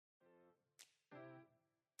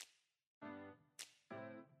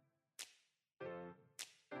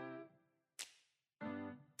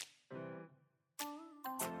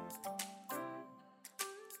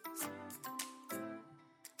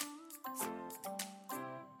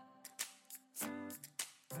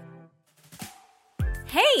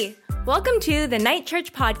Hey, welcome to the Night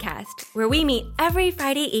Church Podcast, where we meet every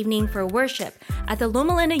Friday evening for worship at the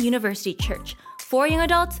Loma Linda University Church, for young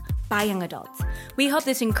adults, by young adults. We hope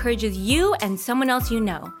this encourages you and someone else you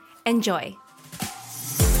know. Enjoy.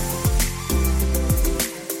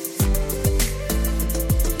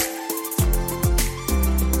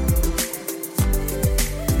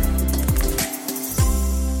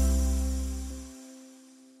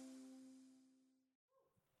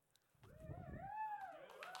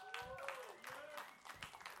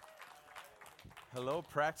 Hello,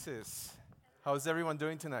 Praxis. How's everyone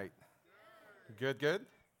doing tonight? Good, good?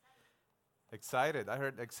 Excited. I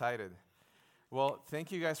heard excited. Well,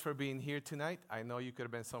 thank you guys for being here tonight. I know you could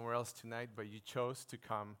have been somewhere else tonight, but you chose to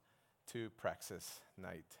come to Praxis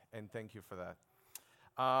night, and thank you for that.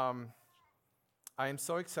 I am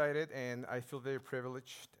so excited, and I feel very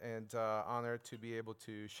privileged and honored to be able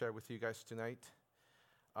to share with you guys tonight.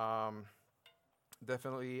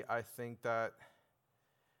 Definitely, I think that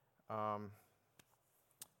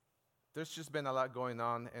there's just been a lot going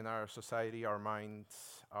on in our society, our minds,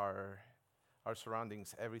 our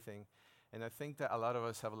surroundings, everything. And I think that a lot of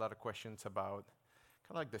us have a lot of questions about kind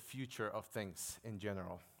of like the future of things in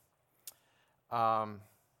general.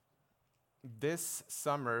 This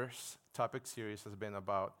summer's topic series has been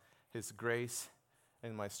about His grace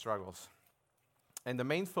and my struggles. And the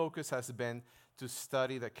main focus has been to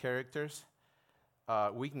study the characters,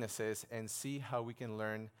 weaknesses, and see how we can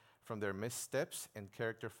learn from their missteps and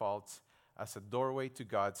character faults as a doorway to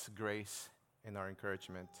God's grace and our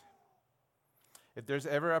encouragement. If there's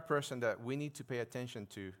ever a person that we need to pay attention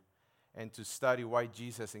to and to study why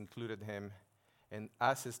Jesus included him and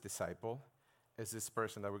as his disciple, is this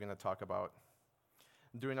person that we're going to talk about.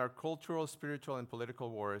 During our cultural, spiritual, and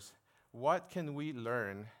political wars, what can we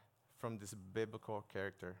learn from this biblical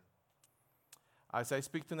character? As I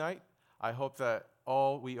speak tonight, I hope that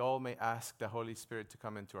we all may ask the Holy Spirit to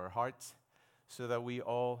come into our hearts so that we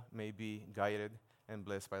all may be guided and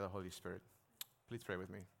blessed by the Holy Spirit. Please pray with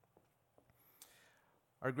me.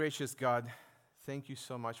 Our gracious God, thank you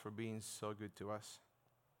so much for being so good to us.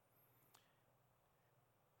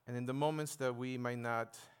 And in the moments that we might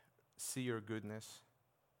not see your goodness,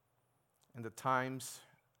 and the times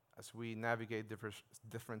as we navigate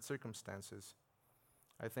different circumstances,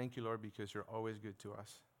 I thank you, Lord, because you're always good to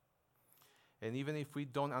us. And even if we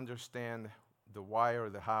don't understand the why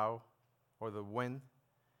or the how or the when,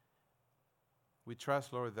 we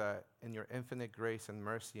trust, Lord, that in your infinite grace and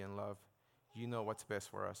mercy and love, you know what's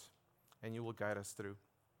best for us, and you will guide us through.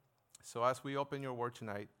 So as we open your word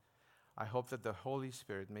tonight, I hope that the Holy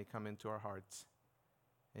Spirit may come into our hearts.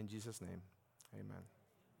 In Jesus' name, amen.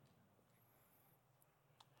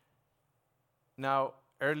 Now,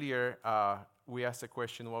 earlier, we asked the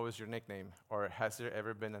question, what was your nickname? Or has there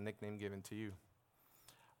ever been a nickname given to you?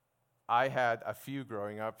 I had a few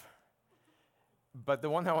growing up. But the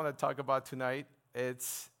one I want to talk about tonight,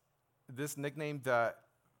 it's this nickname that,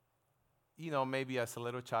 maybe as a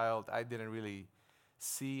little child, I didn't really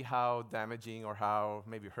see how damaging or how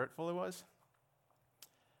maybe hurtful it was.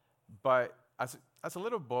 But as a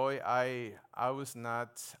little boy, I was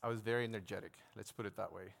very energetic. Let's put it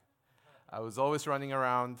that way. I was always running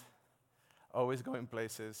around, always going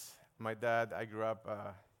places. My dad, I grew up,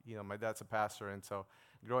 my dad's a pastor, and so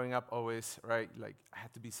growing up always, right, like I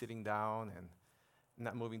had to be sitting down and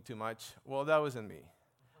not moving too much. Well, that wasn't me.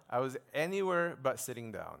 I was anywhere but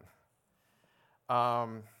sitting down.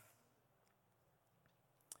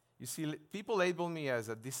 You see, people label me as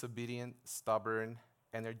a disobedient, stubborn,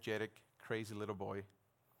 energetic, crazy little boy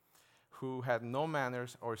who had no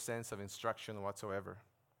manners or sense of instruction whatsoever.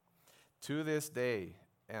 To this day,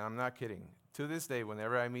 and I'm not kidding, to this day,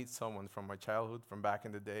 whenever I meet someone from my childhood, from back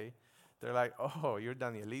in the day, they're like, oh, you're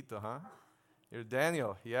Danielito, huh? You're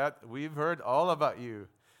Daniel. Yeah, we've heard all about you.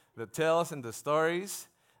 The tales and the stories,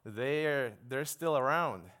 they're still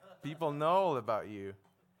around. People know all about you.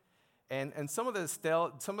 And some of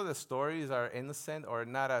the stories are innocent or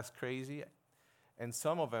not as crazy, and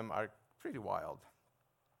some of them are pretty wild.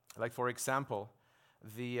 Like, for example,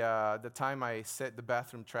 the time I set the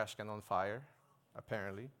bathroom trash can on fire,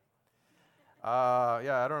 apparently.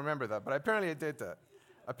 I don't remember that, but apparently I did that.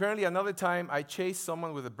 Apparently another time I chased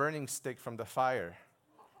someone with a burning stick from the fire,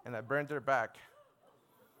 and I burned their back.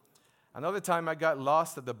 Another time I got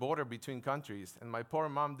lost at the border between countries, and my poor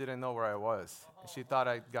mom didn't know where I was. She thought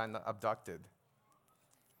I'd gotten abducted.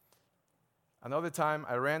 Another time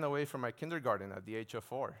I ran away from my kindergarten at the age of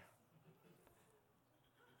 4.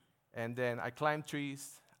 And then I climbed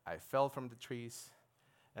trees, I fell from the trees,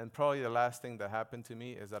 and probably the last thing that happened to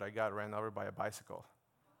me is that I got ran over by a bicycle.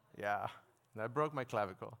 Yeah, and I broke my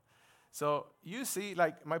clavicle. So you see,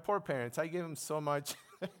 like my poor parents, I gave them so much.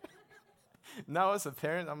 Now as a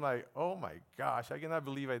parent, I'm like, oh my gosh, I cannot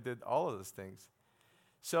believe I did all of those things.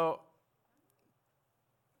 So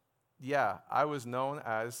yeah, I was known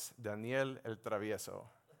as Daniel el Travieso,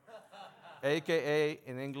 a.k.a.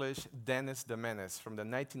 in English, Dennis the Menace from the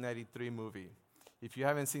 1993 movie. If you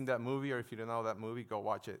haven't seen that movie or if you don't know that movie, go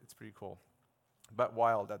watch it. It's pretty cool, but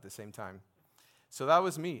wild at the same time. So that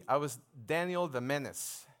was me. I was Daniel the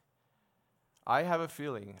Menace. I have a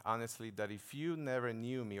feeling, honestly, that if you never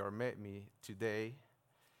knew me or met me today,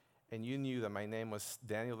 and you knew that my name was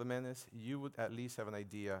Daniel the Menace, you would at least have an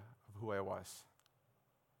idea of who I was.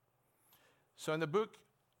 So in the book,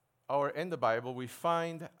 or in the Bible, we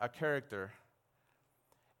find a character,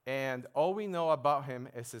 and all we know about him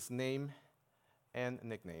is his name and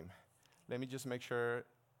nickname. Let me just make sure.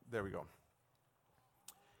 There we go.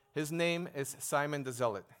 His name is Simon the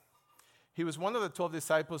Zealot. He was one of the 12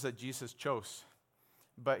 disciples that Jesus chose,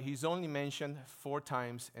 but he's only mentioned 4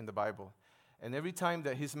 times in the Bible. And every time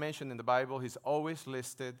that he's mentioned in the Bible, he's always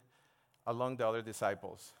listed along the other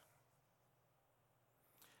disciples.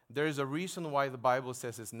 There is a reason why the Bible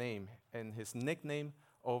says his name and his nickname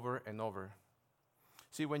over and over.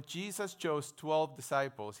 See, when Jesus chose 12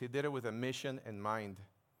 disciples, he did it with a mission in mind.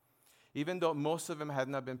 Even though most of them had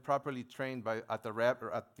not been properly trained at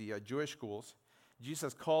the Jewish schools,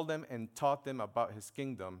 Jesus called them and taught them about his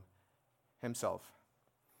kingdom himself.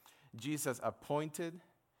 Jesus appointed,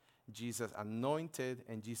 Jesus anointed,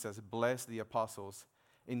 and Jesus blessed the apostles,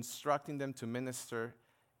 instructing them to minister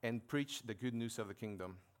and preach the good news of the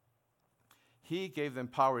kingdom. He gave them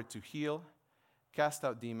power to heal, cast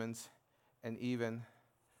out demons, and even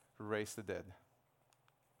raise the dead.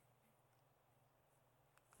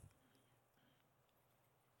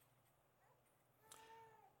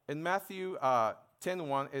 In Matthew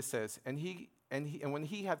 10:1, it says, and when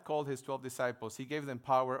he had called his 12 disciples, he gave them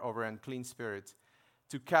power over unclean spirits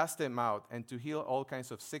to cast them out and to heal all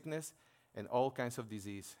kinds of sickness and all kinds of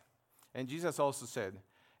disease. And Jesus also said,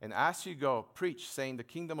 and as you go, preach, saying the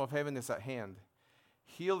kingdom of heaven is at hand.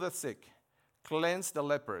 Heal the sick, cleanse the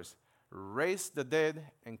lepers, raise the dead,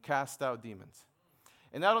 and cast out demons.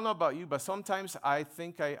 And I don't know about you, but sometimes I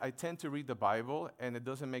think I tend to read the Bible and it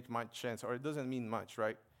doesn't make much sense, or it doesn't mean much,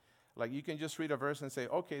 right? Like you can just read a verse and say,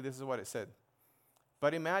 okay, this is what it said.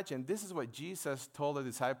 But imagine, this is what Jesus told the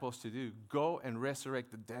disciples to do. Go and resurrect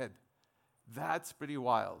the dead. That's pretty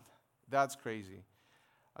wild. That's crazy.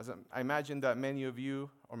 I imagine that many of you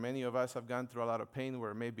or many of us have gone through a lot of pain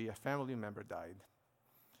where maybe a family member died.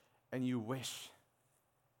 And you wish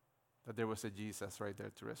that there was a Jesus right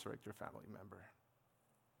there to resurrect your family member.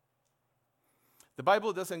 The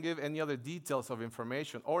Bible doesn't give any other details of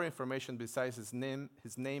information or information besides his name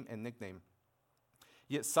and nickname.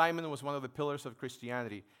 Yet Simon was one of the pillars of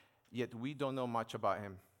Christianity, yet we don't know much about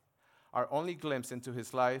him. Our only glimpse into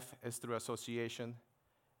his life is through association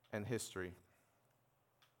and history.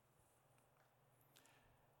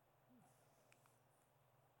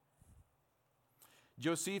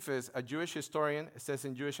 Josephus, a Jewish historian, says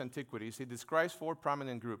in Jewish Antiquities, he describes 4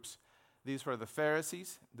 prominent groups. These were the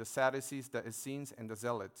Pharisees, the Sadducees, the Essenes, and the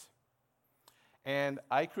Zealots. And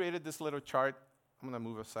I created this little chart. I'm going to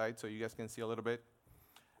move aside so you guys can see a little bit.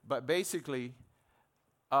 But basically,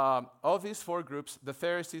 of these 4 groups, the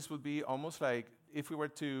Pharisees would be almost like, if we were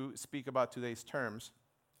to speak about today's terms,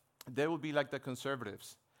 they would be like the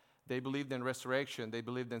conservatives. They believed in resurrection. They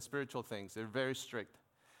believed in spiritual things. They're very strict.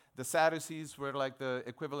 The Sadducees were like the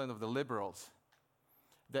equivalent of the liberals.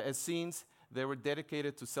 The Essenes, they were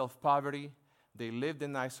dedicated to self-poverty. They lived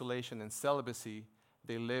in isolation and celibacy.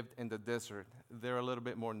 They lived in the desert. They're a little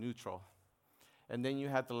bit more neutral. And then you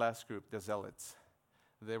had the last group, the Zealots.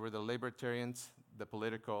 They were the libertarians, the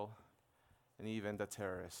political, and even the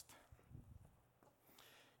terrorists.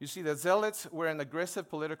 You see, the Zealots were an aggressive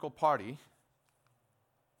political party,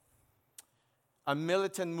 a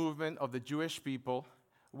militant movement of the Jewish people,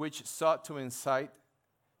 which sought to incite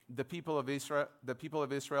the people of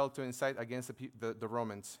Israel to incite against the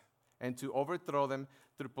Romans and to overthrow them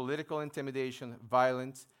through political intimidation,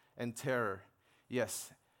 violence, and terror.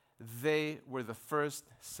 Yes, they were the first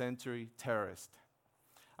century terrorists.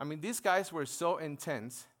 I mean, these guys were so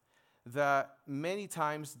intense that many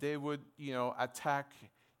times they would, attack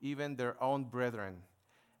even their own brethren.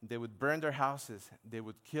 They would burn their houses. They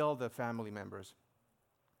would kill the family members.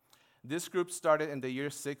 This group started in the year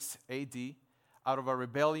 6 AD out of a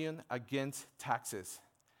rebellion against taxes.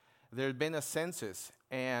 There had been a census,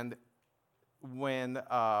 and when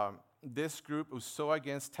this group was so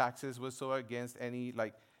against taxes, was so against any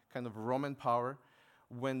kind of Roman power,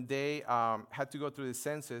 when they had to go through the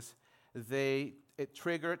census, they it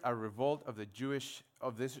triggered a revolt of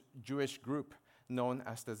this Jewish group known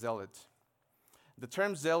as the Zealots. The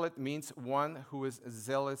term zealot means one who is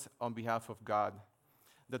zealous on behalf of God.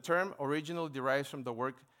 The term originally derives from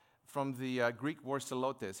the Greek word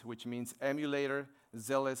zelotes, which means emulator,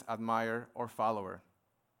 zealous, admirer, or follower.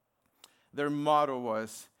 Their motto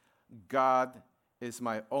was, God is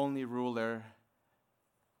my only ruler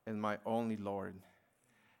and my only Lord.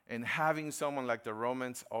 And having someone like the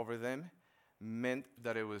Romans over them meant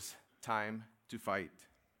that it was time to fight.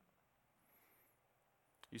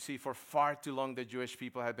 You see, for far too long, the Jewish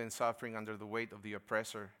people had been suffering under the weight of the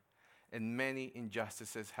oppressor, and many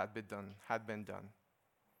injustices had been done.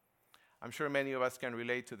 I'm sure many of us can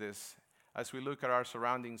relate to this. As we look at our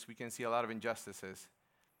surroundings, we can see a lot of injustices.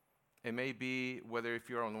 It may be whether if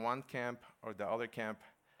you're on one camp or the other camp,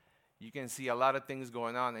 you can see a lot of things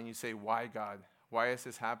going on, and you say, why, God? Why is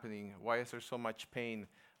this happening? Why is there so much pain?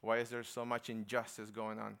 Why is there so much injustice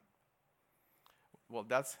going on? Well,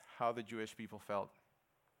 that's how the Jewish people felt,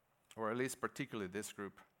 or at least particularly this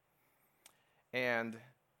group. And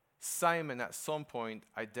Simon at some point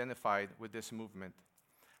identified with this movement.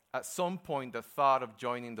 At some point, the thought of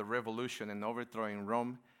joining the revolution and overthrowing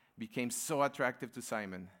Rome became so attractive to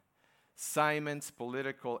Simon. Simon's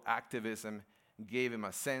political activism gave him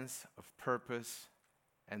a sense of purpose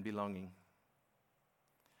and belonging.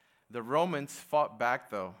 The Romans fought back,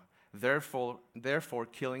 though, therefore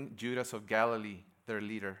killing Judas of Galilee, their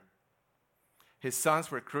leader. His sons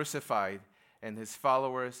were crucified, and his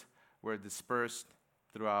followers were dispersed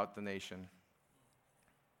throughout the nation.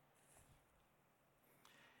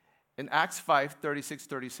 In Acts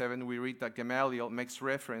 5:36-37, we read that Gamaliel makes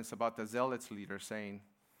reference about the Zealots leader, saying,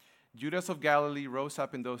 Judas of Galilee rose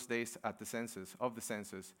up in those days of the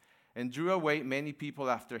census, and drew away many people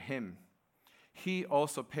after him. He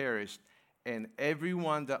also perished, and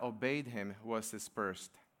everyone that obeyed him was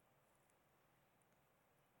dispersed.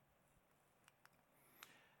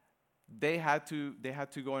 They had to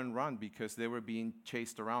go and run because they were being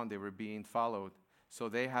chased around, they were being followed, so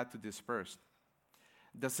they had to disperse.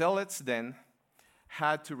 The Zealots then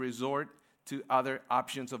had to resort to other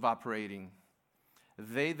options of operating.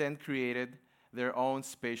 They then created their own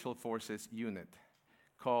special forces unit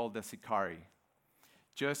called the Sicarii.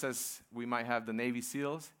 Just as we might have the Navy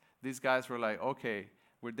SEALs, these guys were like, okay,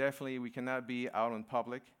 we cannot be out in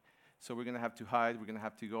public, so we're going to have to hide. We're going to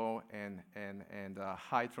have to go and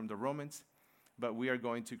hide from the Romans, but we are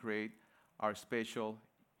going to create our special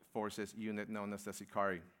forces unit known as the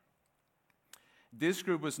Sicarii. This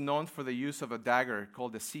group was known for the use of a dagger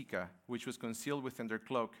called the sika, which was concealed within their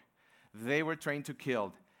cloak. They were trained to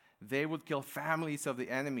kill. They would kill families of the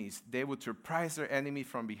enemies. They would surprise their enemy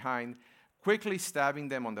from behind, quickly stabbing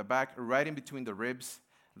them on the back, right in between the ribs,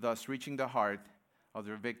 thus reaching the heart of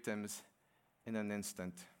their victims in an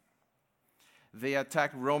instant. They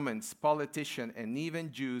attacked Romans, politicians, and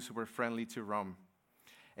even Jews who were friendly to Rome.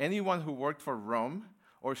 Anyone who worked for Rome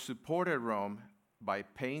or supported Rome by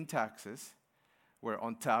paying taxes were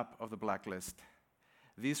on top of the blacklist.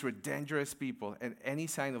 These were dangerous people, and any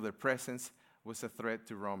sign of their presence was a threat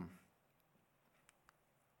to Rome.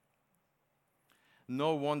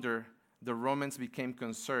 No wonder the Romans became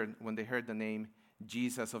concerned when they heard the name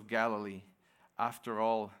Jesus of Galilee. After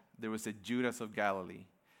all, there was a Judas of Galilee.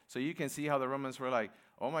 So you can see how the Romans were like,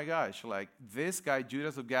 oh my gosh, like this guy,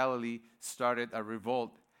 Judas of Galilee, started a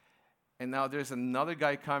revolt. And now there's another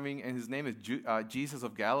guy coming, and his name is Jesus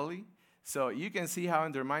of Galilee. So you can see how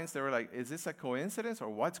in their minds they were like, is this a coincidence or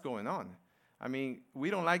what's going on? I mean,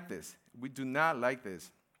 we don't like this. We do not like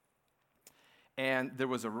this. And there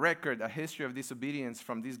was a history of disobedience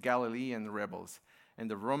from these Galilean rebels.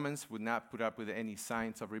 And the Romans would not put up with any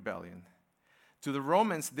signs of rebellion. To the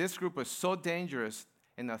Romans, this group was so dangerous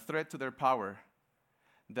and a threat to their power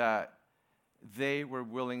that they were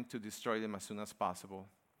willing to destroy them as soon as possible.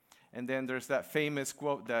 And then there's that famous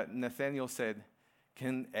quote that Nathaniel said,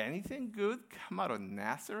 can anything good come out of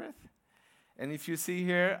Nazareth? And if you see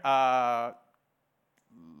here, let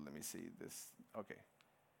me see this. Okay.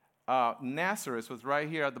 Nazareth was right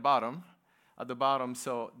here at the bottom.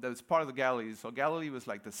 So that was part of the Galilee. So Galilee was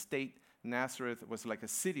like the state. Nazareth was like a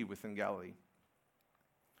city within Galilee.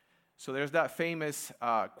 So there's that famous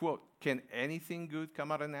quote, can anything good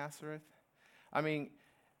come out of Nazareth? I mean,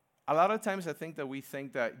 a lot of times I think that we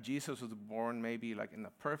think that Jesus was born maybe like in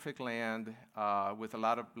a perfect land with a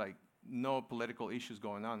lot of like no political issues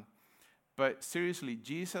going on. But seriously,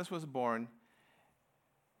 Jesus was born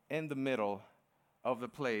in the middle of the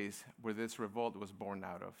place where this revolt was born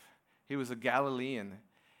out of. He was a Galilean,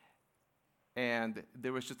 and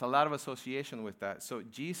there was just a lot of association with that. So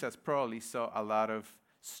Jesus probably saw a lot of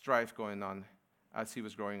strife going on as he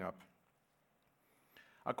was growing up.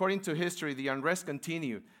 According to history, the unrest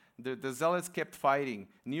continued. The Zealots kept fighting.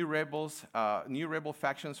 New rebel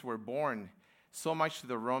factions were born, so much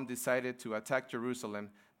that Rome decided to attack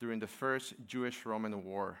Jerusalem during the First Jewish-Roman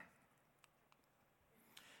War.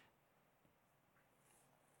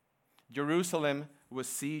 Jerusalem was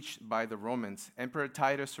sieged by the Romans. Emperor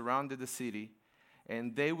Titus surrounded the city,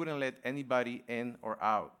 and they wouldn't let anybody in or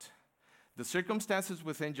out. The circumstances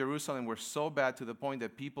within Jerusalem were so bad to the point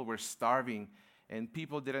that people were starving and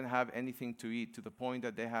people didn't have anything to eat, to the point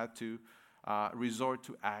that they had to resort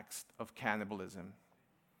to acts of cannibalism.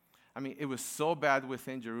 I mean, it was so bad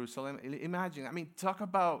within Jerusalem. Imagine, talk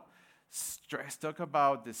about stress, talk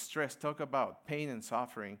about distress, talk about pain and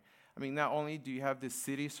suffering. Not only do you have this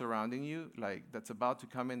city surrounding you, that's about to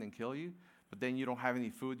come in and kill you, but then you don't have any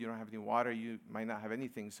food, you don't have any water, you might not have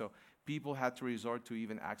anything. So people had to resort to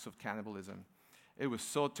even acts of cannibalism. It was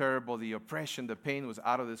so terrible. The oppression, the pain was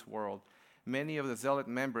out of this world. Many of the Zealot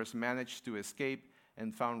members managed to escape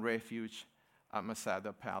and found refuge at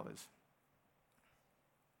Masada Palace.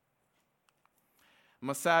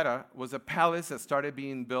 Masada was a palace that started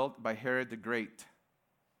being built by Herod the Great,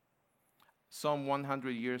 some 100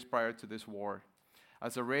 years prior to this war,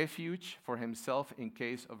 as a refuge for himself in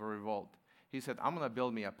case of a revolt. He said, I'm going to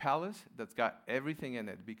build me a palace that's got everything in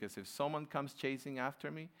it, because if someone comes chasing after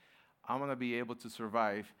me, I'm going to be able to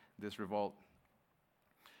survive this revolt.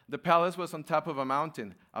 The palace was on top of a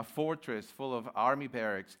mountain, a fortress full of army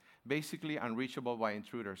barracks, basically unreachable by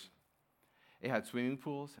intruders. It had swimming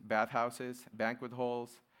pools, bathhouses, banquet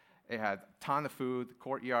halls. It had a ton of food,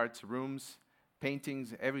 courtyards, rooms,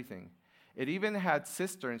 paintings, everything. It even had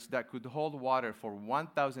cisterns that could hold water for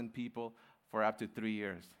 1,000 people for up to 3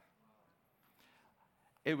 years.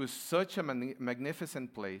 It was such a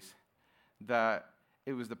magnificent place that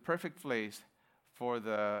it was the perfect place for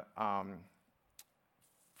the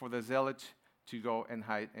Zealots to go and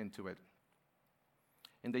hide into it.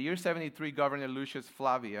 In the year 73, Governor Lucius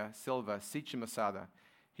Flavia Silva sieged Masada.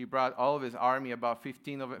 He brought all of his army, about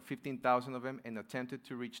 15,000 of them, and attempted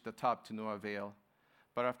to reach the top to no avail.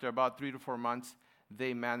 But after about 3 to 4 months,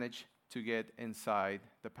 they managed to get inside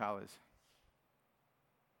the palace.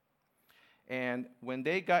 And when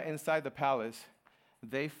they got inside the palace,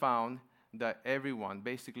 they found that everyone,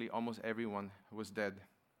 basically almost everyone, was dead.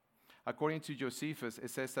 According to Josephus, it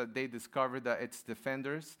says that they discovered that its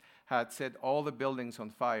defenders had set all the buildings on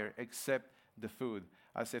fire except the food,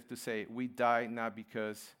 as if to say, we died not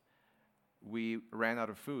because we ran out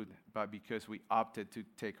of food, but because we opted to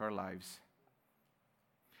take our lives.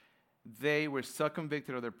 They were so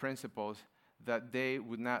convicted of their principles that they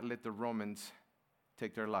would not let the Romans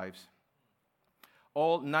take their lives.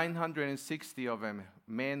 All 960 of them,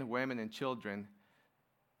 men, women, and children,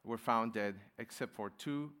 were found dead, except for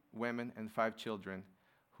 2 women and 5 children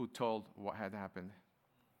who told what had happened.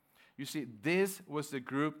 You see, this was the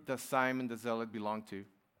group that Simon the Zealot belonged to.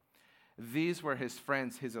 These were his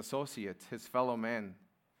friends, his associates, his fellow men.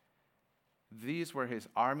 These were his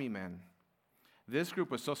army men. This group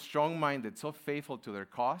was so strong-minded, so faithful to their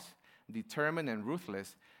cause, determined and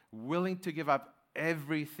ruthless, willing to give up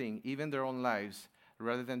everything, even their own lives,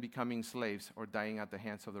 rather than becoming slaves or dying at the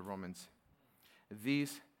hands of the Romans.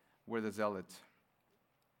 These were the Zealots.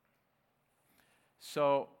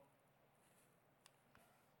 So,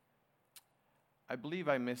 I believe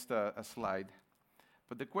I missed a slide.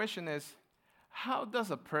 But the question is, how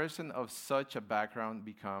does a person of such a background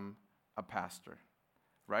become a pastor?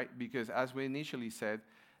 Right? Because as we initially said,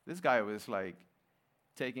 this guy was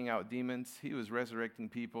taking out demons. He was resurrecting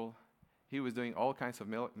people. He was doing all kinds of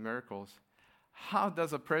miracles. How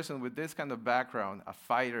does a person with this kind of background, a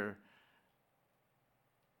fighter,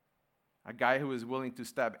 a guy who is willing to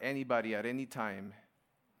stab anybody at any time,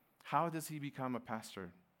 how does he become a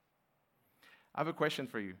pastor? I have a question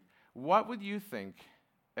for you. What would you think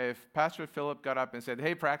if Pastor Philip got up and said,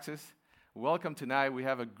 hey, Praxis, welcome tonight. We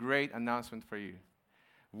have a great announcement for you.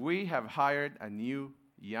 We have hired a new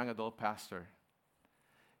young adult pastor.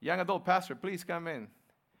 Young adult pastor, please come in.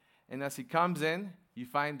 And as he comes in, you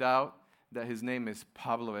find out that his name is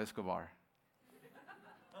Pablo Escobar.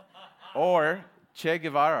 Or Che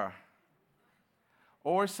Guevara.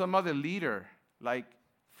 Or some other leader, like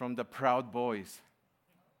from the Proud Boys.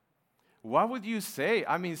 What would you say?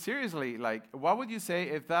 Seriously, what would you say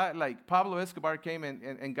if that, Pablo Escobar came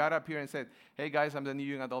and got up here and said, hey guys, I'm the new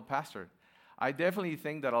young adult pastor? I definitely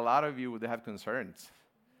think that a lot of you would have concerns.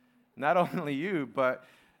 Not only you, but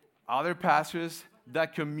other pastors,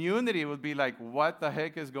 that community would be like, what the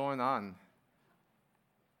heck is going on?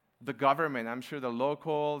 The government, I'm sure the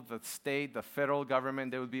local, the state, the federal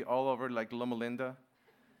government, they would be all over like Loma Linda.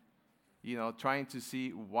 trying to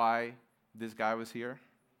see why this guy was here.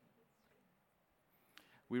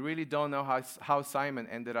 We really don't know how Simon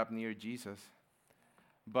ended up near Jesus.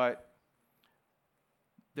 But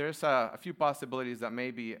there's a few possibilities that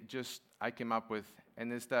maybe just I came up with,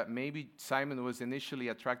 and it's that maybe Simon was initially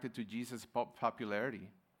attracted to Jesus' popularity.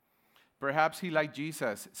 Perhaps he liked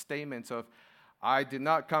Jesus' statements of, "I did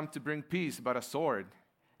not come to bring peace, but a sword."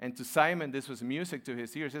 And to Simon, this was music to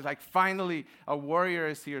his ears. It's like, finally, a warrior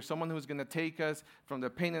is here, someone who's going to take us from the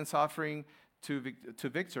pain and suffering to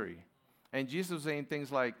victory. And Jesus was saying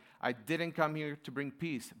things like, "I didn't come here to bring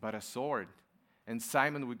peace, but a sword." And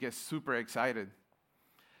Simon would get super excited.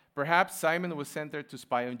 Perhaps Simon was sent there to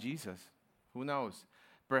spy on Jesus. Who knows?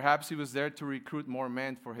 Perhaps he was there to recruit more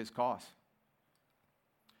men for his cause.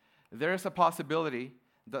 There is a possibility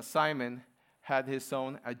that Simon had his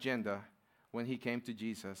own agenda when he came to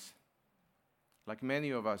Jesus, like many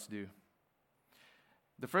of us do.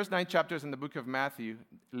 The first 9 chapters in the book of Matthew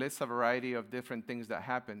lists a variety of different things that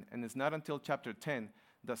happen, and it's not until chapter 10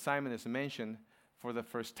 that Simon is mentioned for the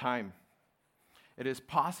first time. It is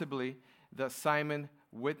possibly that Simon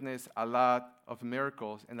witnessed a lot of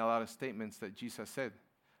miracles and a lot of statements that Jesus said.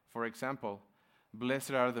 For example,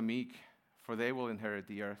 "Blessed are the meek, for they will inherit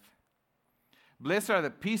the earth. Blessed are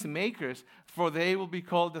the peacemakers, for they will be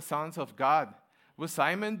called the sons of God." Was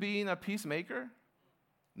Simon being a peacemaker?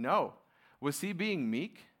 No. Was he being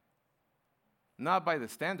meek? Not by the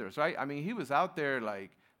standards, right? I mean, he was out there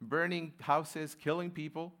like burning houses, killing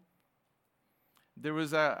people. There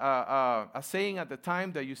was a saying at the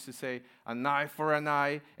time that used to say, "An eye for an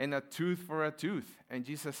eye and a tooth for a tooth." And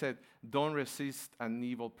Jesus said, "Don't resist an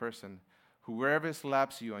evil person. Whoever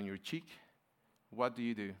slaps you on your cheek, what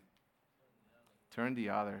do? Turn the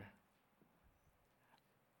other."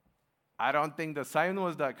 I don't think that Simon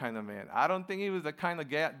was that kind of man. I don't think he was the kind of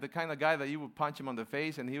guy that you would punch him on the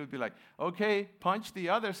face and he would be like, "Okay, punch the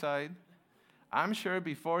other side." I'm sure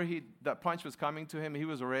before that punch was coming to him, he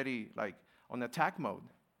was already like on attack mode.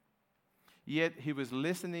 Yet he was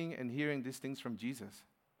listening and hearing these things from Jesus.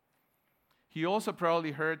 He also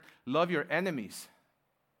probably heard, "Love your enemies."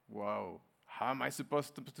 Whoa, how am I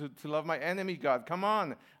supposed to love my enemy, God? Come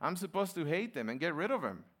on, I'm supposed to hate them and get rid of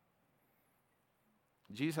them.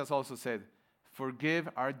 Jesus also said, "Forgive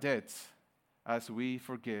our debts as we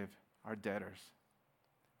forgive our debtors."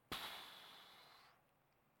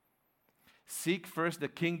 Seek first the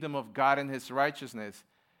kingdom of God and his righteousness,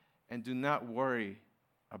 and do not worry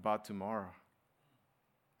about tomorrow.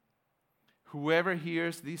 Whoever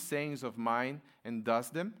hears these sayings of mine and does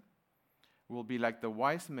them will be like the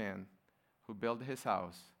wise man who built his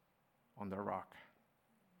house on the rock.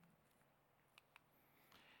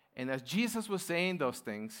 And as Jesus was saying those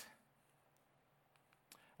things,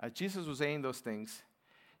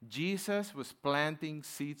 Jesus was planting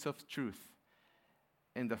seeds of truth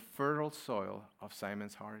in the fertile soil of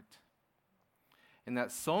Simon's heart. And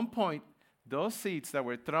at some point, those seeds that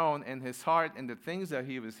were thrown in his heart and the things that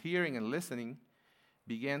he was hearing and listening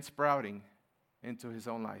began sprouting into his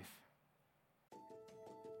own life.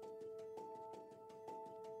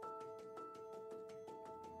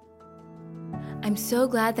 I'm so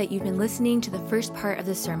glad that you've been listening to the first part of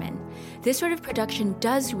the sermon. This sort of production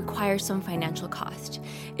does require some financial cost.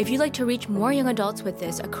 If you'd like to reach more young adults with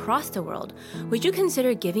this across the world, would you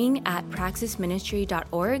consider giving at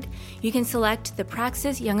praxisministry.org? You can select the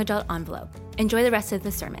Praxis Young Adult envelope. Enjoy the rest of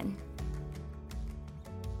the sermon.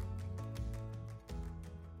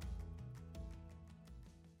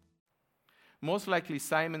 Most likely,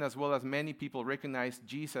 Simon, as well as many people, recognized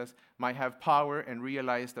Jesus might have power and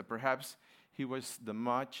realized that perhaps he was the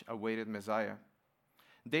much-awaited Messiah.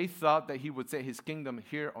 They thought that he would set his kingdom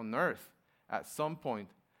here on earth at some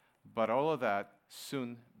point, but all of that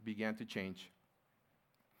soon began to change.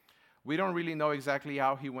 We don't really know exactly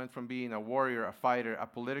how he went from being a warrior, a fighter, a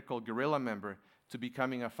political guerrilla member, to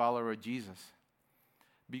becoming a follower of Jesus.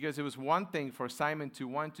 Because it was one thing for Simon to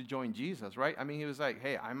want to join Jesus, right? I mean, he was like,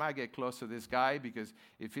 "Hey, I might get close to this guy because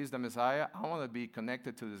if he's the Messiah, I want to be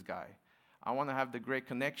connected to this guy. I want to have the great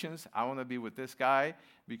connections. I want to be with this guy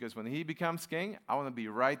because when he becomes king, I want to be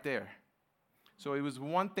right there." So it was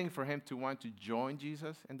one thing for him to want to join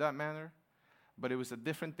Jesus in that manner, but it was a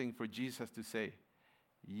different thing for Jesus to say,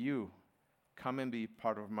 "You come and be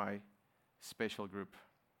part of my special group."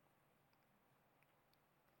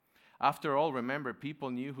 After all, remember, people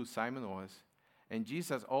knew who Simon was, and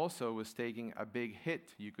Jesus also was taking a big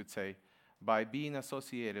hit, you could say, by being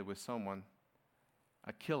associated with someone,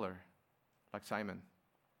 a killer, like Simon.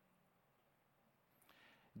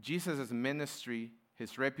 Jesus' ministry,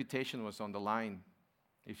 his reputation was on the line,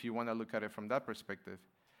 if you want to look at it from that perspective.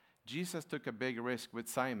 Jesus took a big risk with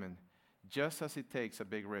Simon just as it takes a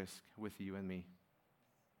big risk with you and me.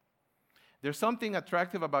 There's something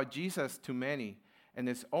attractive about Jesus to many, and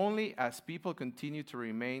it's only as people continue to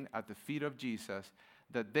remain at the feet of Jesus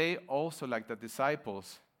that they also, like the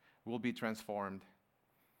disciples, will be transformed.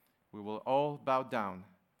 We will all bow down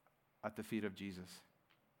at the feet of Jesus.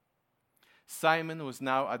 Simon was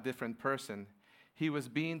now a different person. He was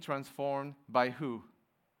being transformed by who?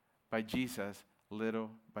 By Jesus, little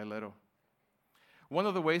by little. One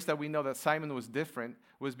of the ways that we know that Simon was different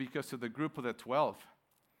was because of the group of the 12.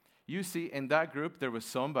 You see, in that group, there was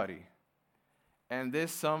somebody. And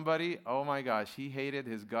this somebody, oh my gosh, he hated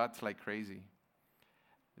his guts like crazy.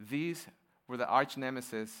 These were the arch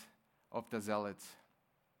nemesis of the Zealots.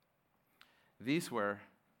 These were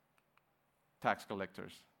tax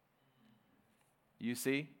collectors. You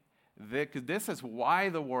see, this is why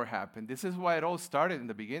the war happened. This is why it all started in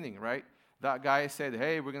the beginning, right? That guy said,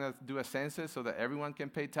 hey, we're going to do a census so that everyone can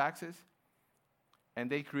pay taxes. And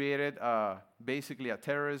they created basically a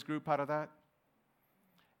terrorist group out of that.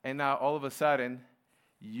 And now all of a sudden,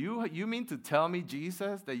 you mean to tell me,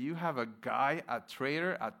 Jesus, that you have a guy, a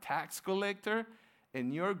traitor, a tax collector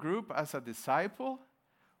in your group as a disciple?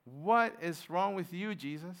 What is wrong with you,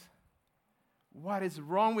 Jesus? What is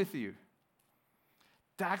wrong with you?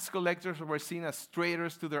 Tax collectors were seen as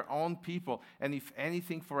traitors to their own people. And if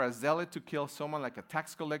anything, for a zealot to kill someone like a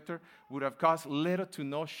tax collector would have caused little to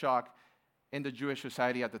no shock in the Jewish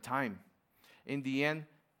society at the time. In the end,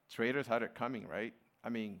 traitors had it coming, right? I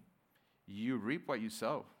mean, you reap what you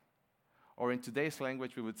sow. Or in today's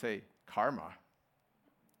language, we would say karma.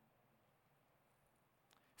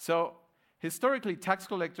 So, historically, tax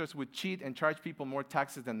collectors would cheat and charge people more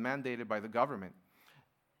taxes than mandated by the government.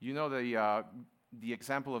 You know the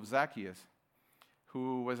example of Zacchaeus,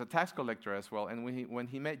 who was a tax collector as well. And when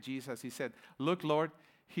he met Jesus, he said, look, Lord,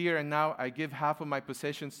 here and now I give half of my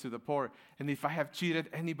possessions to the poor. And if I have cheated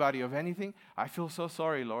anybody of anything, I feel so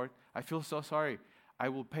sorry, Lord. I feel so sorry. I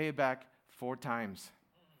will pay it back 4 times.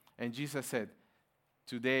 And Jesus said,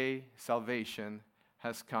 today salvation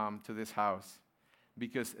has come to this house,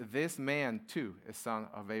 because this man too is son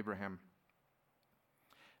of Abraham.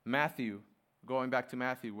 Matthew, going back to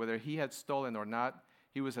Matthew, whether he had stolen or not,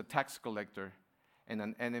 he was a tax collector and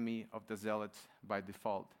an enemy of the Zealots by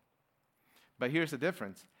default. But here's the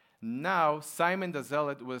difference. Now, Simon the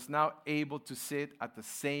Zealot was now able to sit at the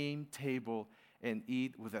same table and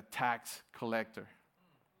eat with a tax collector.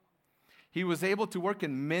 He was able to work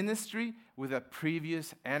in ministry with a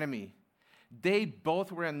previous enemy. They both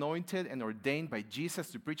were anointed and ordained by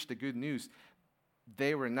Jesus to preach the good news.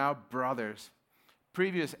 They were now brothers.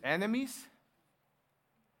 Previous enemies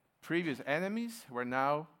were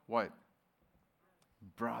now what?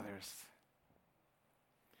 Brothers.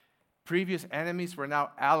 Previous enemies were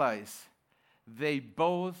now allies. They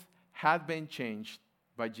both had been changed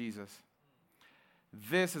by Jesus.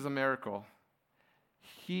 This is a miracle.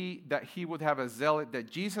 That he would have a zealot, that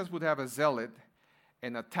Jesus would have a zealot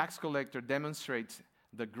and a tax collector demonstrates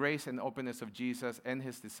the grace and openness of Jesus and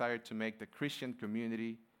his desire to make the Christian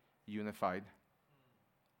community unified.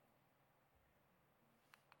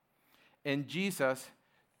 In Jesus,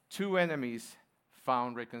 2 enemies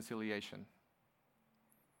found reconciliation.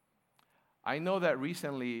 I know that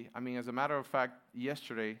recently, as a matter of fact,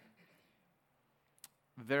 yesterday,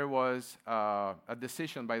 there was a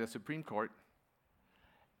decision by the Supreme Court.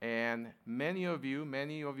 And many of you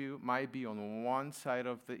might be on one side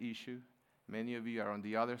of the issue. Many of you are on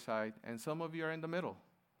the other side. And some of you are in the middle,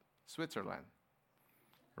 Switzerland.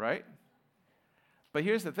 Right? But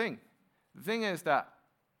here's the thing. The thing is that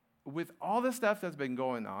with all the stuff that's been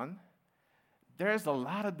going on, there's a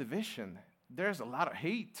lot of division. There's a lot of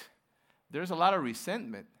hate. There's a lot of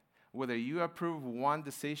resentment. Whether you approve one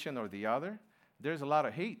decision or the other, there's a lot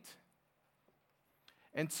of hate.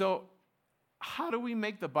 And so, how do we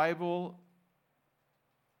make the Bible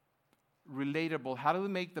relatable? How do we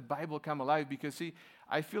make the Bible come alive? Because, see,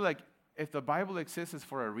 I feel like if the Bible exists, it's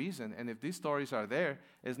for a reason. And if these stories are there,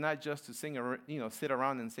 it's not just to sit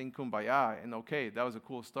around and sing Kumbaya and, okay, that was a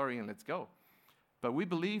cool story and let's go. But we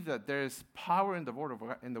believe that there's power in the Word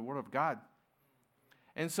of God.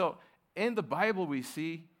 And so, in the Bible, we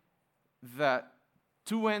see that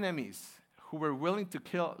 2 enemies who were willing to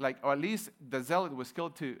kill, or at least the zealot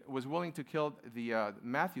was willing to kill the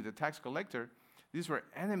Matthew, the tax collector. These were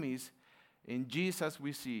enemies. In Jesus,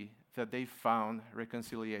 we see that they found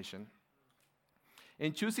reconciliation.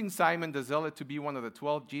 In choosing Simon the Zealot to be one of the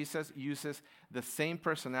 12, Jesus uses the same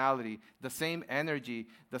personality, the same energy,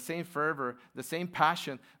 the same fervor, the same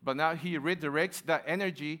passion, but now he redirects that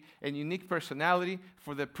energy and unique personality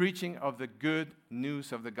for the preaching of the good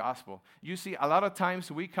news of the gospel. You see, a lot of times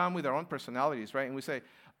we come with our own personalities, right? And we say,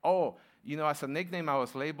 oh, as a nickname I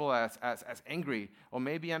was labeled as angry, or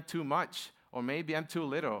maybe I'm too much, or maybe I'm too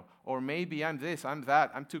little, or maybe I'm this, I'm that,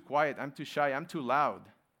 I'm too quiet, I'm too shy, I'm too loud.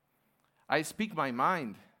 I speak my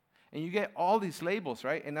mind. And you get all these labels,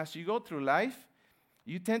 right? And as you go through life,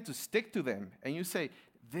 you tend to stick to them. And you say,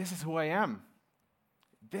 this is who I am.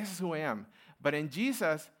 This is who I am. But in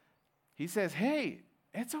Jesus, he says, hey,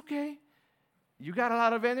 it's okay. You got a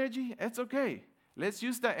lot of energy? It's okay. Let's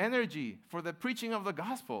use that energy for the preaching of the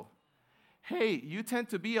gospel. Hey, you tend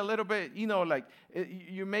to be a little bit,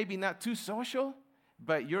 you're maybe not too social,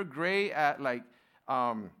 but you're great at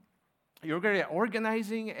you're great at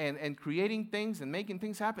organizing and creating things and making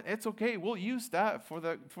things happen. It's okay. We'll use that for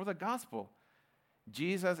the gospel.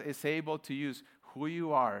 Jesus is able to use who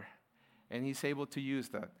you are, and he's able to use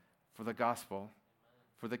that for the gospel,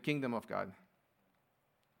 for the kingdom of God.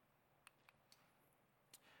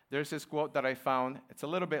 There's this quote that I found. It's a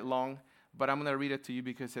little bit long, but I'm going to read it to you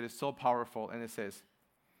because it is so powerful. And it says,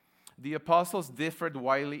 the apostles differed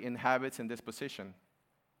widely in habits and disposition.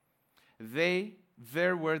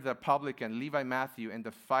 There were the publican Levi Matthew and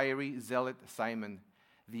the fiery zealot Simon,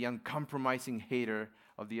 the uncompromising hater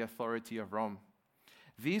of the authority of Rome.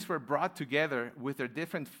 These were brought together with their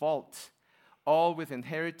different faults, all with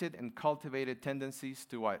inherited and cultivated tendencies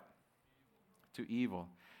to what? To evil.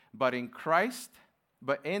 But in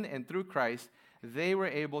and through Christ, they were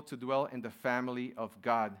able to dwell in the family of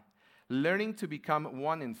God, learning to become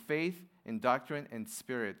one in faith, in doctrine, and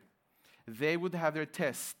spirit. They would have their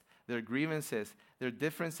tests, their grievances, their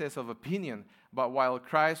differences of opinion, but while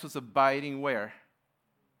Christ was abiding where?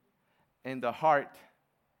 In the heart,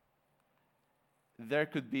 there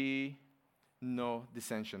could be no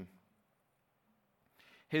dissension.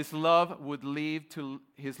 His love would lead to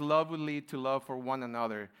love for one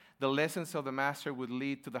another. The lessons of the Master would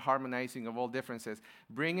lead to the harmonizing of all differences,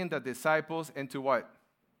 bringing the disciples into what?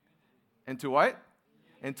 Into what?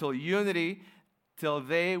 Until unity, till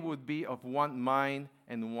they would be of one mind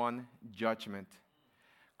and one judgment.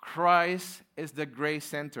 Christ is the grace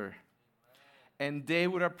center, and they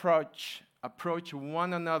would approach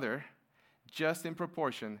one another just in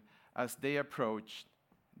proportion as they approached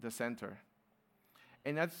the center.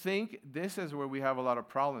 And I think this is where we have a lot of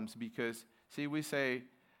problems because, see, we say,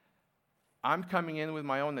 I'm coming in with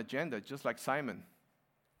my own agenda, just like Simon.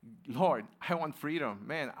 Lord, I want freedom.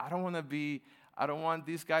 Man, I don't want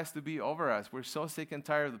these guys to be over us. We're so sick and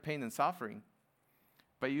tired of the pain and suffering.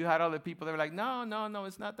 But you had other people that were like, no,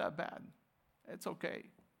 it's not that bad. It's okay.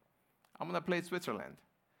 I'm going to play Switzerland.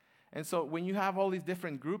 And so when you have all these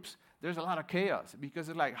different groups, there's a lot of chaos because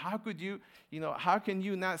it's like, how can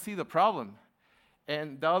you not see the problem?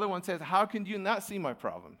 And the other one says, how can you not see my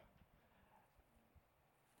problem?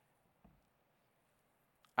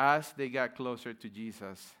 As they got closer to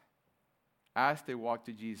Jesus, as they walked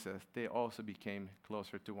to Jesus, they also became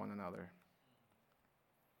closer to one another.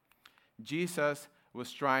 Jesus was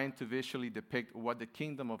trying to visually depict what the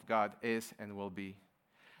kingdom of God is and will be.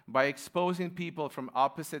 By exposing people from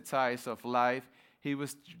opposite sides of life, he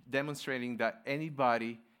was demonstrating that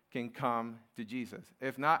anybody can come to Jesus.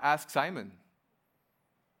 If not, ask Simon.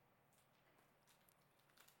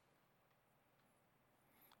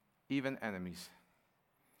 Even enemies.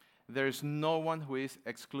 There's no one who is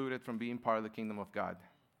excluded from being part of the kingdom of God.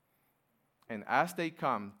 And as they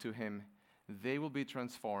come to him, they will be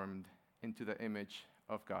transformed into the image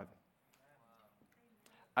of God.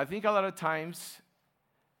 I think a lot of times,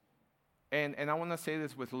 and I want to say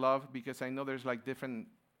this with love because I know there's like different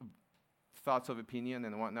thoughts of opinion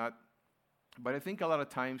and whatnot, but I think a lot of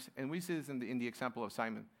times, and we see this in the example of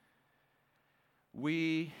Simon,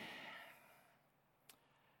 we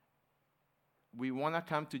want to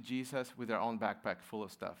come to Jesus with our own backpack full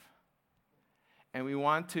of stuff. And we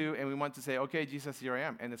want to say, okay, Jesus, here I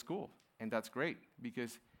am. And it's cool. And that's great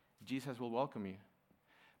because Jesus will welcome you.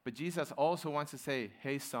 But Jesus also wants to say,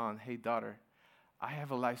 hey, son, hey, daughter, I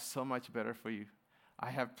have a life so much better for you.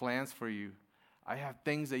 I have plans for you. I have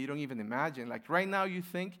things that you don't even imagine. Like right now you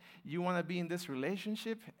think you want to be in this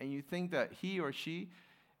relationship and you think that he or she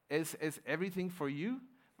is everything for you.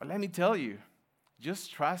 But let me tell you,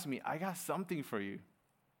 just trust me, I got something for you.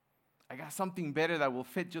 I got something better that will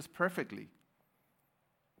fit just perfectly.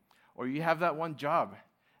 Or you have that one job,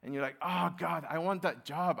 and you're like, oh, God, I want that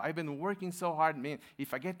job. I've been working so hard. Man,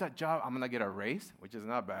 if I get that job, I'm going to get a raise, which is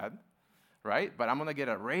not bad, right? But I'm going to get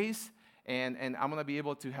a raise, and I'm going to be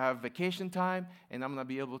able to have vacation time, and I'm going to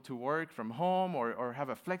be able to work from home or have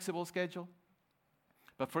a flexible schedule.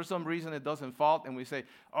 But for some reason it doesn't fall, and we say,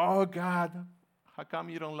 oh God, how come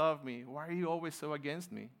you don't love me? Why are you always so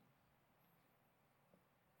against me?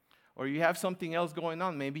 Or you have something else going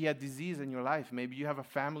on, maybe a disease in your life. Maybe you have a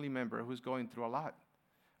family member who's going through a lot,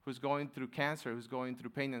 who's going through cancer, who's going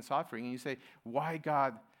through pain and suffering. And you say, why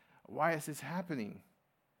God? Why is this happening?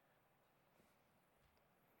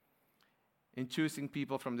 In choosing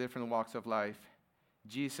people from different walks of life,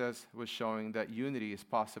 Jesus was showing that unity is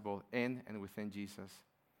possible in and within Jesus.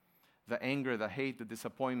 The anger, the hate, the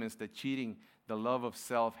disappointments, the cheating, the love of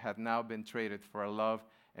self had now been traded for a love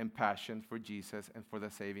and passion for Jesus and for the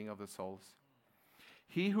saving of the souls.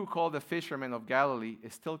 He who called the fishermen of Galilee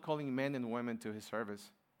is still calling men and women to his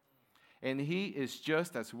service. And he is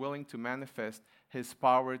just as willing to manifest his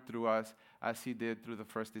power through us as he did through the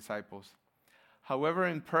first disciples. However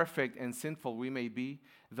imperfect and sinful we may be,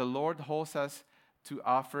 the Lord holds us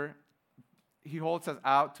out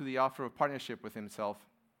to the offer of partnership with himself,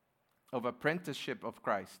 of apprenticeship of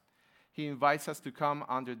Christ. He invites us to come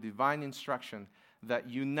under divine instruction that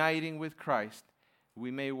uniting with Christ,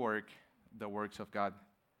 we may work the works of God.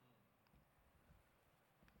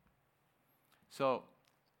 So,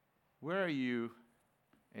 where are you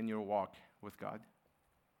in your walk with God?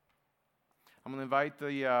 I'm going to invite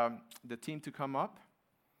the team to come up.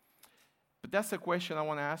 But that's the question I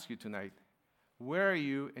want to ask you tonight. Where are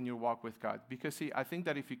you in your walk with God? Because, see, I think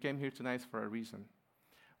that if you came here tonight, it's for a reason.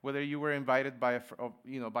 Whether you were invited by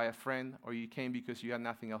a friend, or you came because you had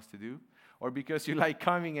nothing else to do, or because you like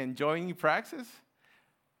coming and joining praxis,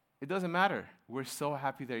 it doesn't matter. We're so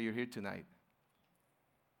happy that you're here tonight.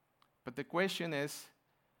 But the question is,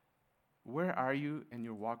 where are you in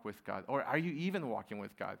your walk with God? Or are you even walking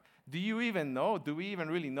with God? Do you even know? Do we even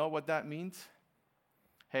really know what that means?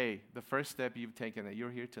 Hey, the first step you've taken,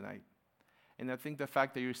 you're here tonight. And I think the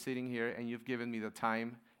fact that you're sitting here and you've given me the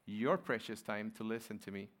time, your precious time, to listen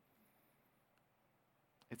to me,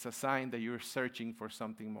 it's a sign that you're searching for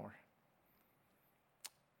something more.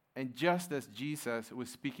 And just as Jesus was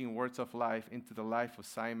speaking words of life into the life of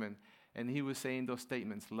Simon, and he was saying those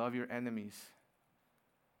statements, love your enemies,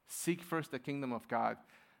 seek first the kingdom of God.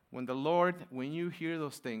 When you hear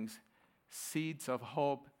those things, seeds of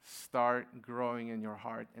hope start growing in your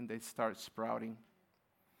heart, and they start sprouting.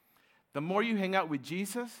 The more you hang out with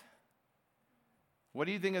Jesus, what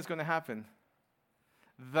do you think is going to happen?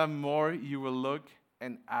 The more you will look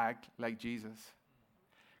and act like Jesus.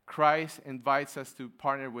 Christ invites us to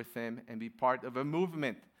partner with him and be part of a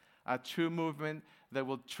movement, a true movement that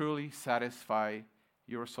will truly satisfy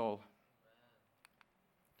your soul.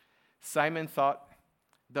 Simon thought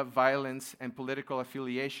that violence and political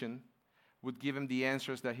affiliation would give him the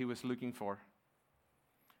answers that he was looking for.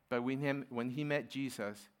 But when he met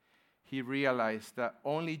Jesus, he realized that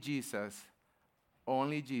only Jesus,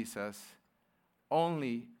 only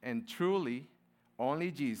and truly,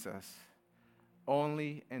 only Jesus,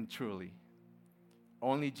 only and truly,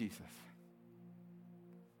 only Jesus.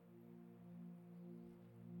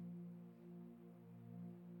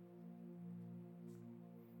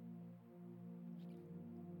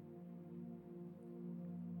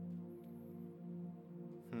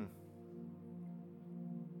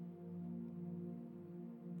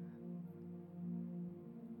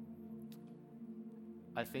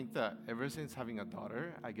 I think that ever since having a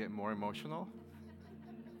daughter, I get more emotional.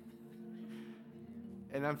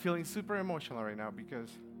 And I'm feeling super emotional right now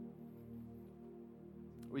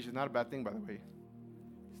which is not a bad thing, by the way.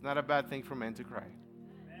 It's not a bad thing for men to cry.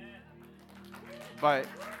 But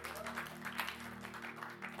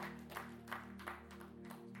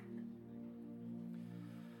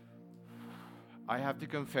I have to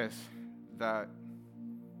confess that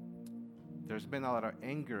there's been a lot of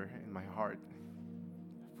anger in my heart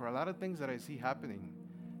for a lot of things that I see happening.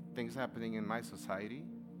 Things happening in my society,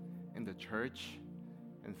 in the church,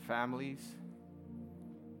 in families.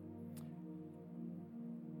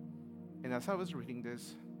 And as I was reading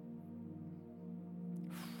this,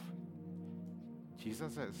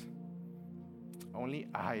 Jesus says, only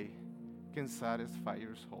I can satisfy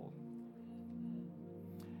your soul.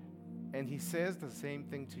 And he says the same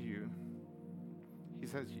thing to you. He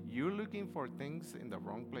says, you're looking for things in the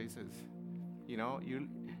wrong places. You know,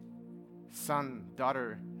 son,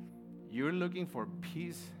 daughter, you're looking for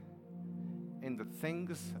peace in the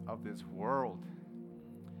things of this world.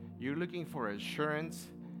 You're looking for assurance.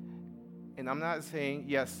 And I'm not saying,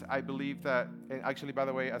 yes, I believe that, and actually, by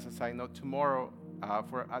the way, as a side note, tomorrow,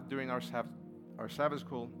 during our Sabbath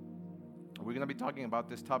school, we're going to be talking about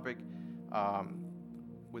this topic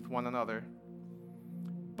with one another.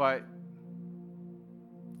 But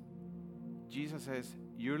Jesus says,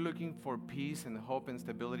 you're looking for peace and hope and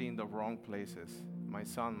stability in the wrong places. My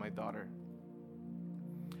son, my daughter.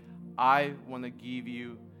 I want to give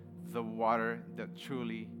you the water that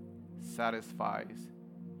truly satisfies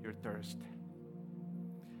your thirst.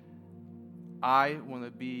 I want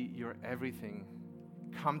to be your everything.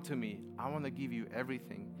 Come to me. I want to give you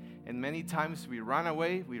everything. And many times we run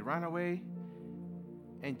away,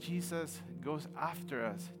 and Jesus goes after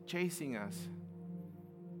us, chasing us.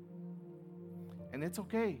 And it's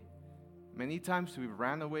okay. Many times we've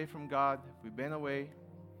ran away from God, we've been away,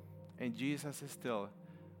 and Jesus is still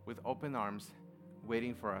with open arms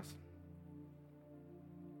waiting for us.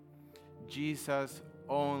 Jesus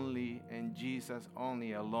only and Jesus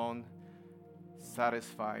only alone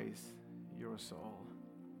satisfies your soul.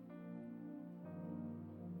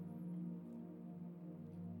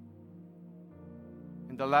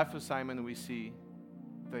 In the life of Simon, we see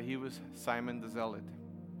that he was Simon the Zealot.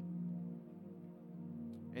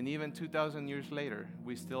 And even 2,000 years later,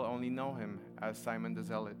 we still only know him as Simon the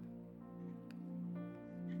Zealot.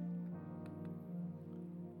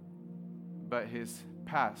 But his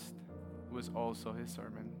past was also his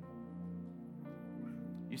sermon.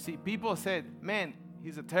 You see, people said, man,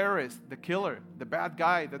 he's a terrorist, the killer, the bad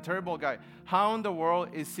guy, the terrible guy. How in the world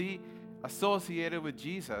is he associated with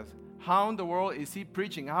Jesus? How in the world is he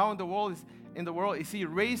preaching? How in the world is he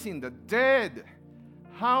raising the dead?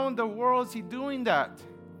 How in the world is he doing that?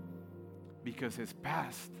 Because his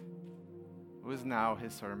past was now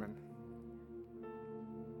his sermon.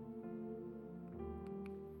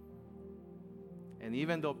 And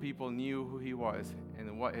even though people knew who he was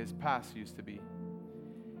and what his past used to be,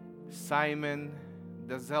 Simon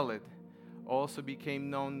the Zealot also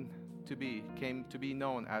came to be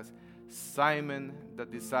known as Simon the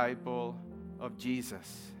disciple of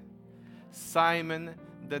Jesus. Simon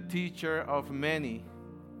the teacher of many.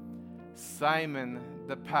 Simon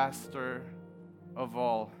the pastor of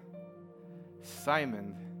all.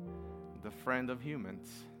 Simon the friend of humans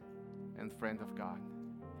and friend of God.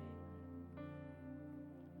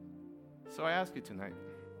 So I ask you tonight,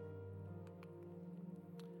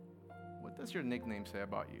 what does your nickname say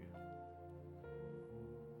about you?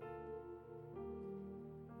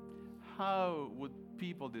 How would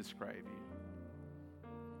people describe you?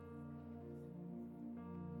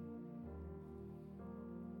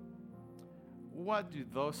 What do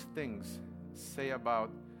those things say about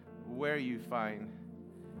where you find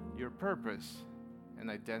your purpose and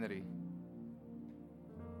identity?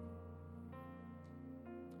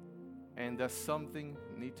 And does something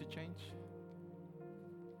need to change?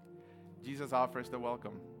 Jesus offers the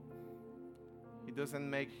welcome. He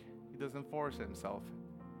doesn't force himself.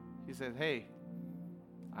 He says, hey,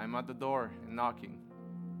 I'm at the door and knocking.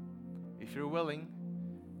 If you're willing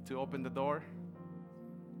to open the door,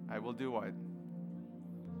 I will do what?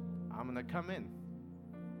 I'm going to come in,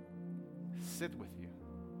 sit with you,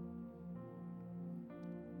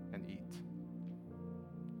 and eat.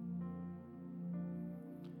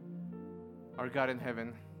 Our God in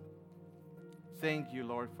heaven, thank you,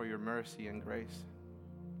 Lord, for your mercy and grace.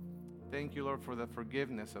 Thank you, Lord, for the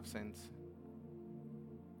forgiveness of sins.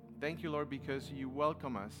 Thank you, Lord, because you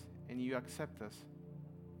welcome us and you accept us.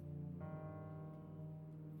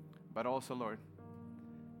 But also, Lord,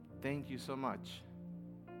 thank you so much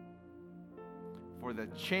for the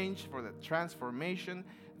change, for the transformation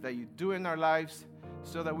that you do in our lives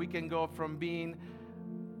so that we can go from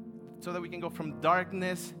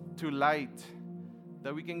darkness to light,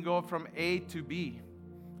 that we can go from A to B,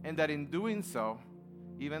 and that in doing so,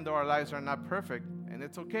 even though our lives are not perfect, and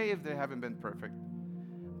it's okay if they haven't been perfect,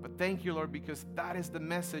 but thank you, Lord, because that is the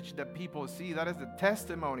message that people see. That is the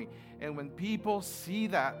testimony. And when people see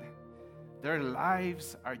that, their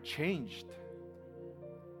lives are changed.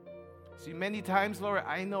 See, many times, Lord,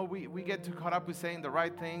 I know we get too caught up with saying the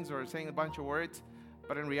right things or saying a bunch of words,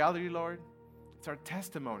 but in reality, Lord, it's our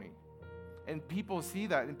testimony. And people see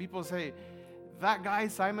that, and people say, that guy,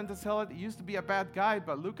 Simon the Zealot, used to be a bad guy,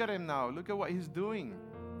 but look at him now. Look at what he's doing.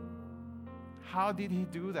 How did he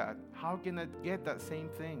do that? How can I get that same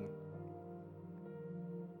thing?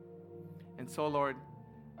 And so, Lord,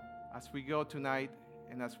 as we go tonight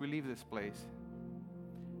and as we leave this place,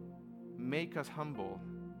 make us humble.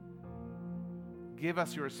 Give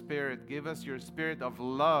us your spirit. Give us your spirit of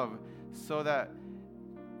love so that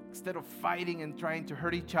instead of fighting and trying to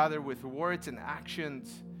hurt each other with words and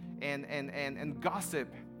actions and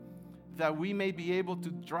gossip, that we may be able to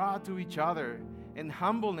draw to each other in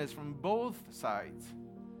humbleness from both sides.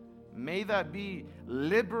 May that be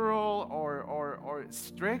liberal or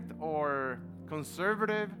strict or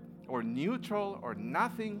conservative or neutral or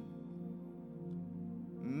nothing.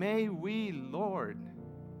 May we, Lord,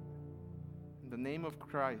 in the name of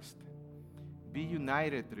Christ, be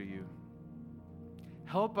united through you.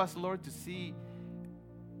 Help us, Lord,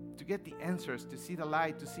 to get the answers, to see the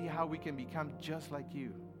light, to see how we can become just like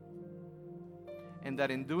you. And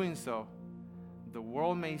that in doing so, the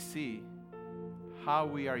world may see how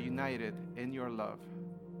we are united in your love,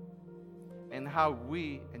 and how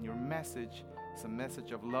we and your message is a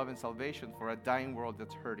message of love and salvation for a dying world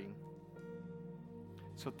that's hurting.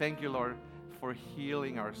 So thank you, Lord, for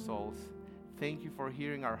healing our souls. Thank you for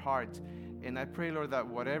healing our hearts. And I pray, Lord, that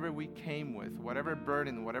whatever we came with, whatever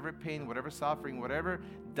burden, whatever pain, whatever suffering, whatever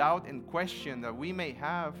doubt and question that we may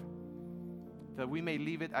have, that we may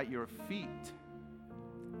leave it at your feet.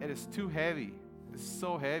 It is too heavy. It's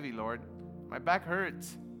so heavy, Lord. My back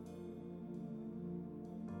hurts.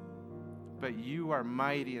 But you are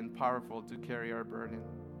mighty and powerful to carry our burden.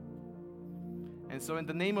 And so in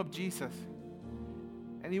the name of Jesus,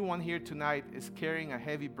 anyone here tonight is carrying a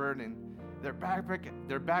heavy burden. Their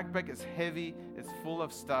backpack is heavy, it's full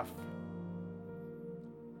of stuff.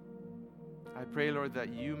 I pray, Lord,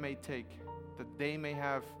 that you may take, that they may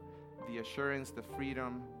have the assurance, the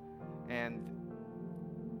freedom, and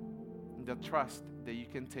the trust that you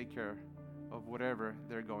can take care of whatever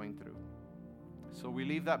they're going through. So we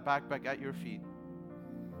leave that backpack at your feet.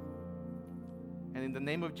 And in the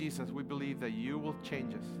name of Jesus, we believe that you will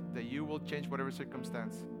change us, that you will change whatever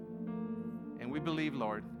circumstance. And we believe,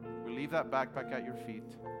 Lord, we leave that backpack at your feet.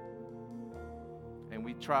 And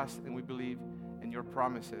we trust and we believe in your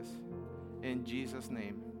promises. In Jesus'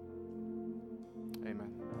 name, amen.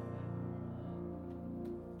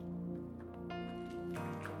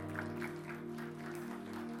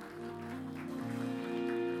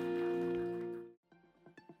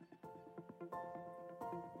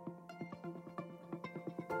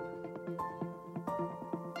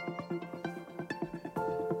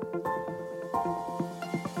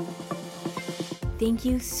 Thank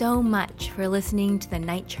you so much for listening to the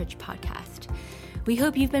Night Church podcast. We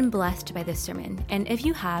hope you've been blessed by this sermon, and if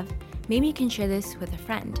you have, maybe you can share this with a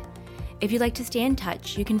friend. If you'd like to stay in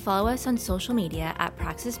touch, you can follow us on social media at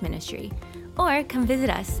Praxis Ministry, or come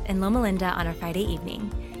visit us in Loma Linda on a Friday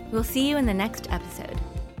evening. We'll see you in the next episode.